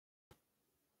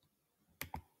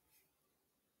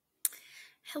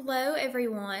Hello,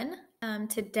 everyone.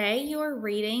 Today, your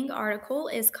reading article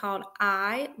is called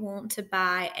I Want to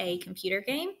Buy a Computer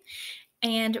Game.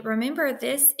 And remember,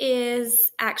 this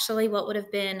is actually what would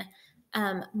have been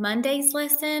Monday's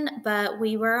lesson, but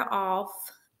we were off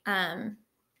um,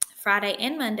 Friday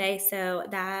and Monday, so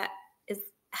that is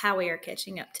how we are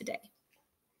catching up today.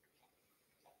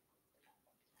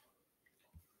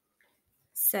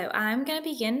 So I'm going to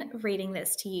begin reading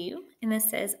this to you. And this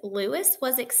says, Lewis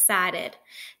was excited.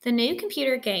 The new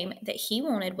computer game that he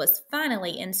wanted was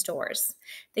finally in stores.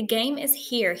 The game is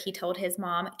here, he told his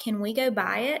mom. Can we go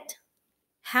buy it?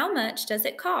 How much does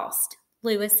it cost?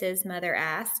 Lewis's mother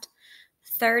asked.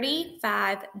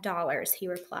 $35, he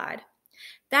replied.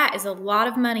 That is a lot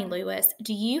of money, Lewis.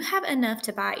 Do you have enough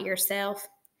to buy it yourself?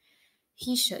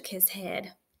 He shook his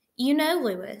head. You know,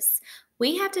 Lewis,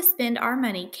 we have to spend our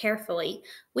money carefully.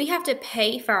 We have to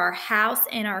pay for our house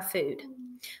and our food.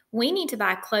 We need to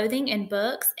buy clothing and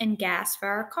books and gas for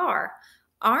our car.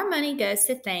 Our money goes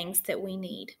to things that we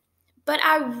need. But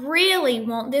I really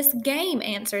want this game,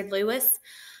 answered Lewis.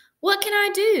 What can I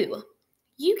do?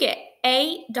 You get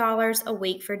 $8 a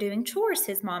week for doing chores,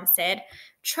 his mom said.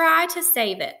 Try to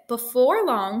save it. Before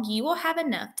long, you will have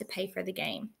enough to pay for the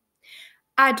game.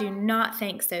 I do not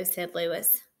think so, said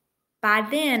Lewis. By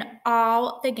then,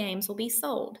 all the games will be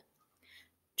sold.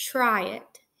 Try it,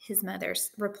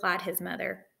 replied his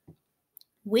mother.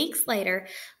 Weeks later,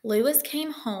 Lewis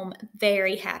came home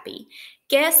very happy.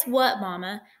 Guess what,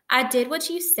 Mama? I did what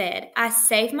you said. I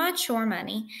saved my chore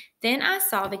money. Then I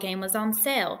saw the game was on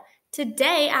sale.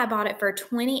 Today, I bought it for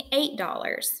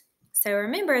 $28. So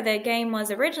remember, the game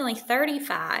was originally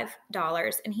 $35,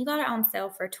 and he got it on sale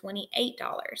for $28.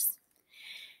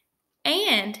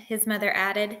 And his mother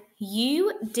added,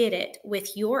 you did it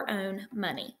with your own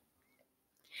money.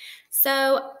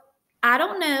 So I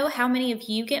don't know how many of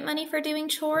you get money for doing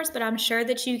chores, but I'm sure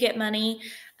that you get money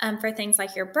for things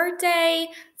like your birthday,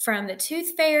 from the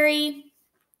tooth fairy,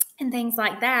 and things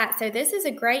like that. So this is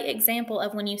a great example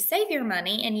of when you save your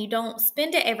money and you don't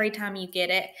spend it every time you get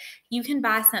it, you can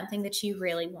buy something that you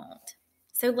really want.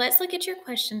 So let's look at your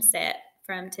question set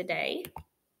from today.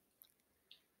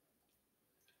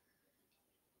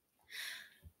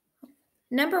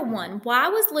 Number one, why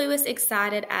was Lewis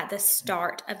excited at the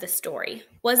start of the story?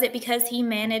 Was it because he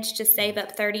managed to save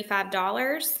up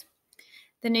 $35?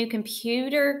 The new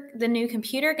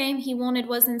computer game he wanted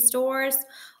was in stores,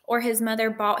 or his mother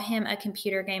bought him a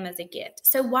computer game as a gift.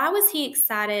 So why was he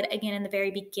excited again in the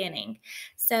very beginning?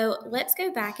 So let's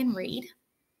go back and read.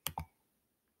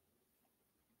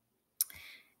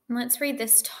 And let's read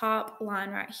this top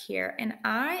line right here. And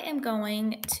I am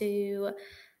going to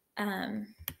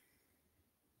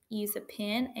use a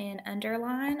pen and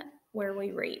underline where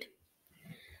we read.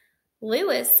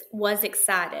 Lewis was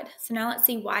excited. So now let's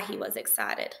see why he was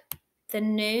excited. The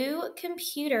new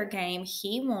computer game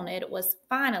he wanted was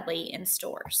finally in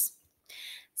stores.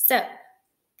 So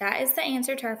that is the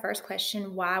answer to our first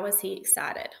question. Why was he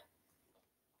excited?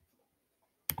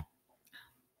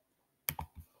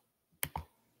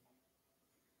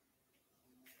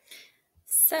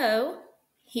 So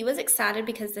he was excited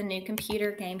because the new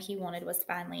computer game he wanted was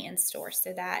finally in stores.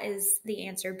 So that is the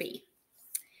answer B.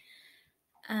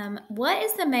 What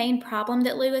is the main problem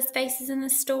that Lewis faces in the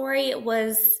story?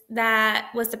 Was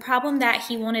the problem that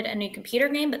he wanted a new computer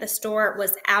game, but the store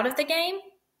was out of the game?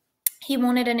 He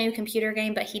wanted a new computer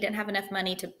game, but he didn't have enough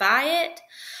money to buy it?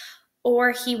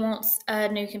 Or he wants a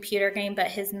new computer game, but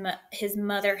his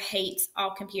mother hates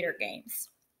all computer games?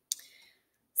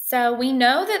 So we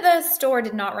know that the store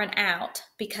did not run out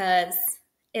because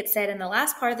it said in the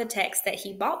last part of the text that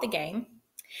he bought the game.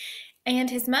 And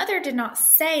his mother did not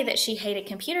say that she hated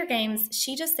computer games.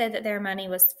 She just said that their money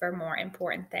was for more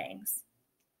important things.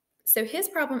 So his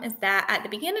problem is that at the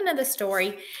beginning of the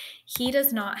story, he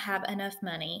does not have enough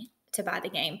money to buy the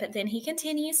game. But then he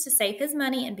continues to save his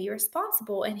money and be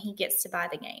responsible, and he gets to buy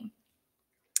the game.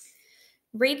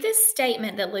 Read this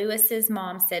statement that Lewis's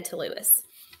mom said to Lewis.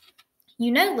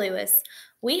 You know, Lewis,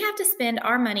 we have to spend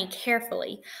our money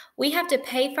carefully. We have to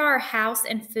pay for our house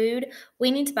and food. We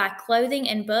need to buy clothing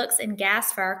and books and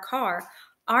gas for our car.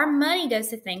 Our money goes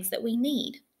to things that we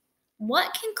need.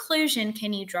 What conclusion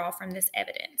can you draw from this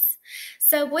evidence?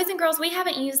 So, boys and girls, we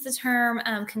haven't used the term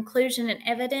conclusion and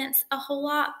evidence a whole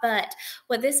lot, but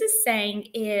what this is saying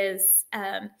is,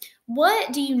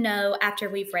 what do you know after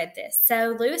we've read this?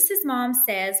 So, Lewis's mom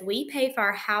says, we pay for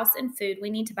our house and food.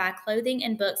 We need to buy clothing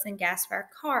and books and gas for our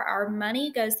car. Our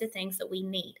money goes to things that we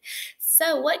need.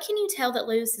 So, what can you tell that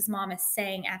Lewis's mom is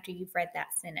saying after you've read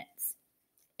that sentence?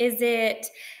 Is it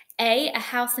A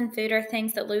house and food are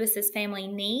things that Lewis's family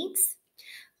needs?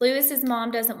 Lewis's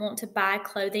mom doesn't want to buy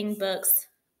clothing, books,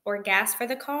 or gas for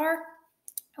the car,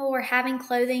 or having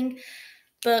clothing,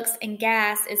 books, and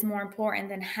gas is more important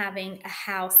than having a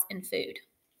house and food.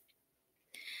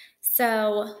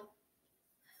 So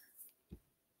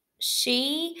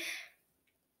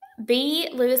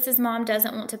Lewis's mom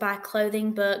doesn't want to buy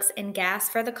clothing, books, and gas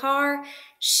for the car.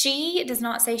 She does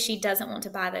not say she doesn't want to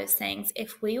buy those things.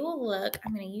 If we will look,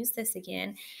 I'm going to use this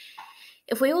again.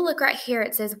 If we will look right here,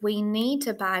 it says we need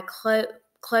to buy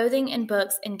clothing and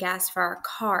books and gas for our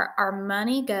car. Our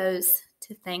money goes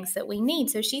to things that we need.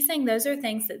 So she's saying those are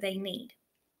things that they need.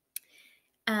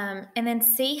 And then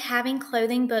C, having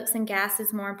clothing, books, and gas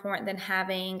is more important than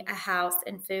having a house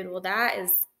and food. Well, that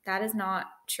is not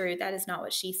true. That is not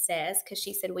what she says, because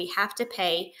she said we have to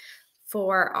pay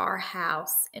for our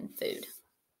house and food.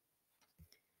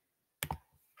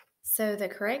 So the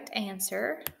correct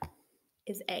answer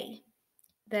is A.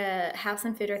 The house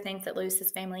and food are things that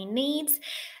Lewis's family needs.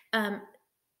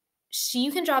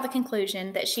 You can draw the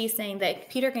conclusion that she's saying that a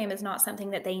computer game is not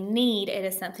something that they need. It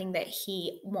is something that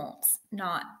he wants,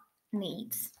 not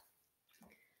needs.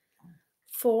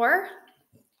 4,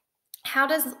 how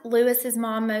does Lewis's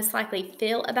mom most likely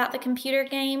feel about the computer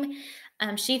game?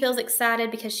 She feels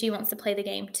excited because she wants to play the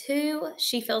game too.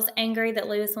 She feels angry that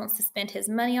Lewis wants to spend his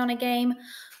money on a game,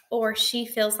 or she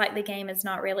feels like the game is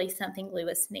not really something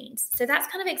Lewis needs. So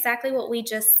that's kind of exactly what we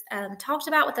just talked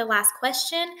about with the last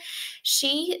question.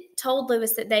 She told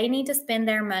Lewis that they need to spend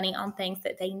their money on things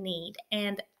that they need.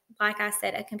 And like I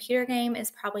said, a computer game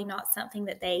is probably not something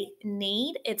that they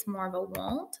need. It's more of a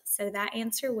want. So that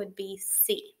answer would be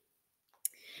C.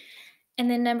 And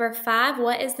then number 5,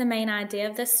 what is the main idea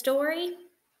of the story?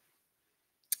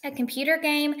 A computer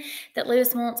game that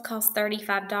Lewis wants costs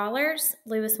 $35.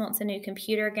 Lewis wants a new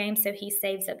computer game, so he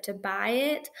saves up to buy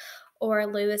it. Or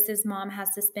Lewis's mom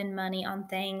has to spend money on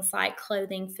things like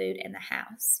clothing, food, and the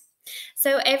house.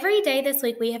 So every day this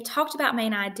week we have talked about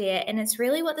main idea, and it's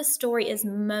really what the story is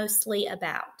mostly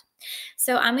about.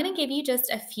 So I'm going to give you just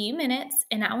a few minutes,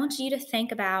 and I want you to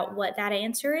think about what that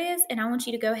answer is, and I want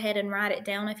you to go ahead and write it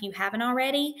down if you haven't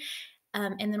already,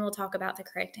 and then we'll talk about the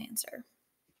correct answer.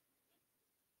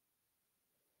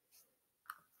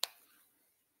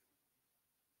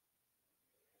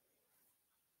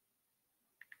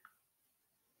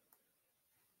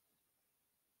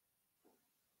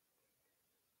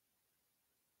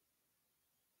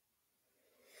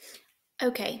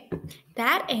 Okay,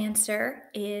 that answer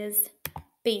is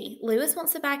B. Lewis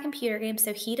wants to buy a computer game,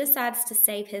 so he decides to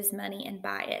save his money and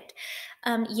buy it.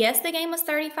 Yes, the game was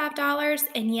 $35,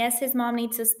 and yes, his mom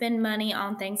needs to spend money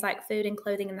on things like food and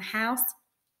clothing in the house.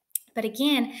 But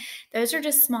again, those are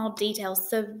just small details.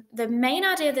 So the main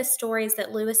idea of this story is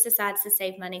that Lewis decides to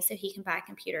save money so he can buy a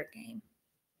computer game.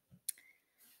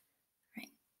 All right.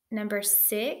 Number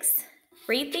 6.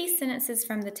 Read these sentences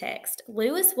from the text.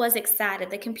 Lewis was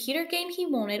excited. The computer game he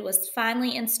wanted was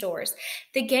finally in stores.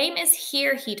 The game is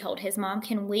here, he told his mom.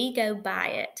 Can we go buy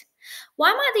it?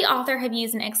 Why might the author have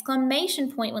used an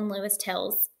exclamation point when Lewis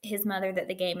tells his mother that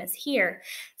the game is here?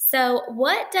 So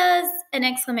what does an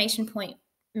exclamation point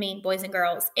mean, boys and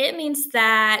girls? It means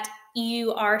that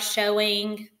you are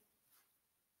showing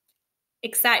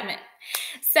excitement.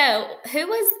 So who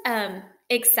was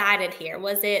excited here?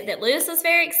 Was it that Lewis was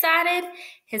very excited,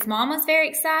 his mom was very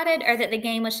excited, or that the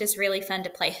game was just really fun to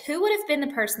play? Who would have been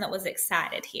the person that was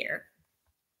excited here?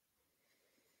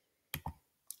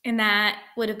 And that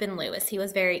would have been Lewis. He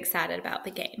was very excited about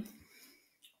the game.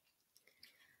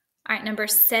 All right, number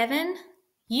 7,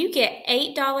 you get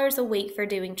 $8 a week for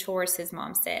doing chores, his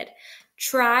mom said.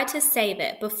 Try to save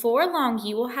it. Before long,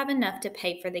 you will have enough to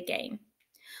pay for the game.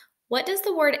 What does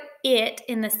the word it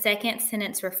in the second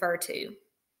sentence refer to?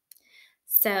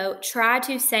 So try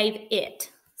to save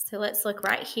it. So let's look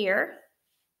right here.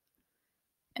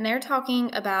 And they're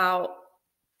talking about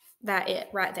that it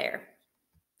right there.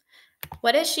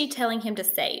 What is she telling him to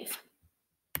save?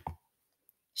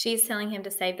 She's telling him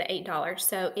to save the $8.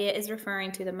 So it is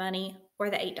referring to the money or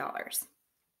the $8.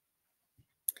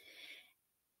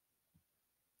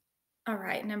 All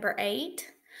right, number 8.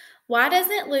 Why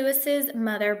doesn't Lewis's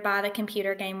mother buy the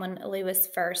computer game when Lewis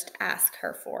first asked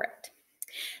her for it?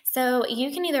 So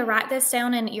you can either write this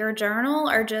down in your journal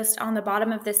or just on the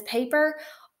bottom of this paper,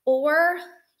 or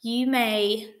you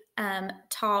may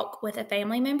talk with a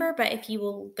family member, but if you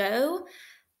will go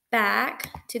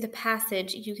back to the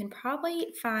passage, you can probably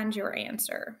find your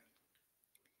answer.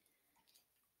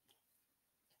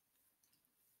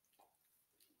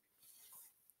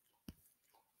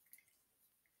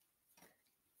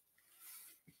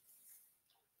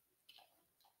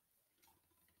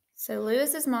 So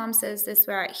Lewis's mom says this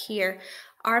right here.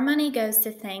 Our money goes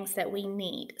to things that we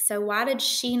need. So why did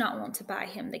she not want to buy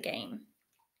him the game?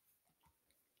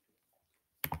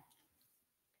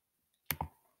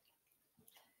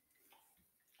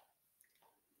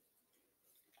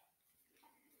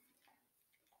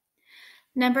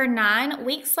 Number 9,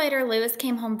 weeks later, Lewis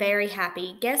came home very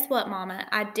happy. Guess what, Mama?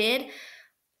 I did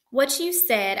what you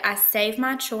said. I saved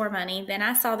my chore money. Then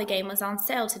I saw the game was on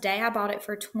sale. Today I bought it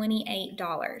for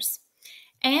 $28.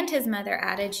 And his mother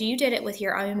added, you did it with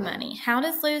your own money. How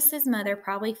does Lewis's mother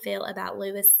probably feel about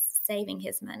Lewis saving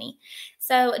his money?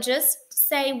 So just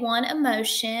say one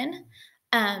emotion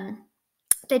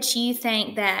that you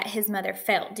think that his mother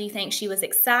felt. Do you think she was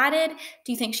excited?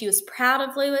 Do you think she was proud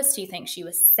of Lewis? Do you think she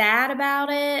was sad about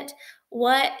it?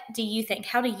 What do you think?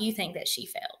 How do you think that she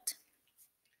felt?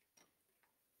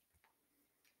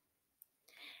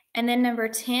 And then number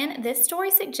 10, this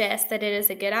story suggests that it is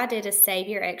a good idea to save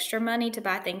your extra money to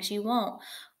buy things you want.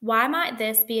 Why might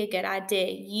this be a good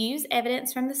idea? Use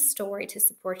evidence from the story to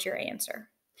support your answer.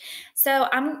 So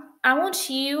I want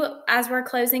you, as we're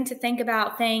closing, to think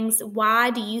about things.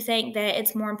 Why do you think that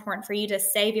it's more important for you to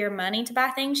save your money to buy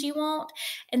things you want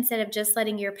instead of just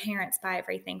letting your parents buy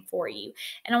everything for you?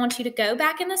 And I want you to go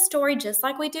back in the story just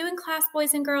like we do in class,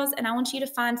 boys and girls, and I want you to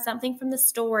find something from the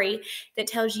story that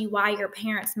tells you why your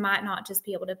parents might not just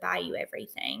be able to buy you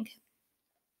everything.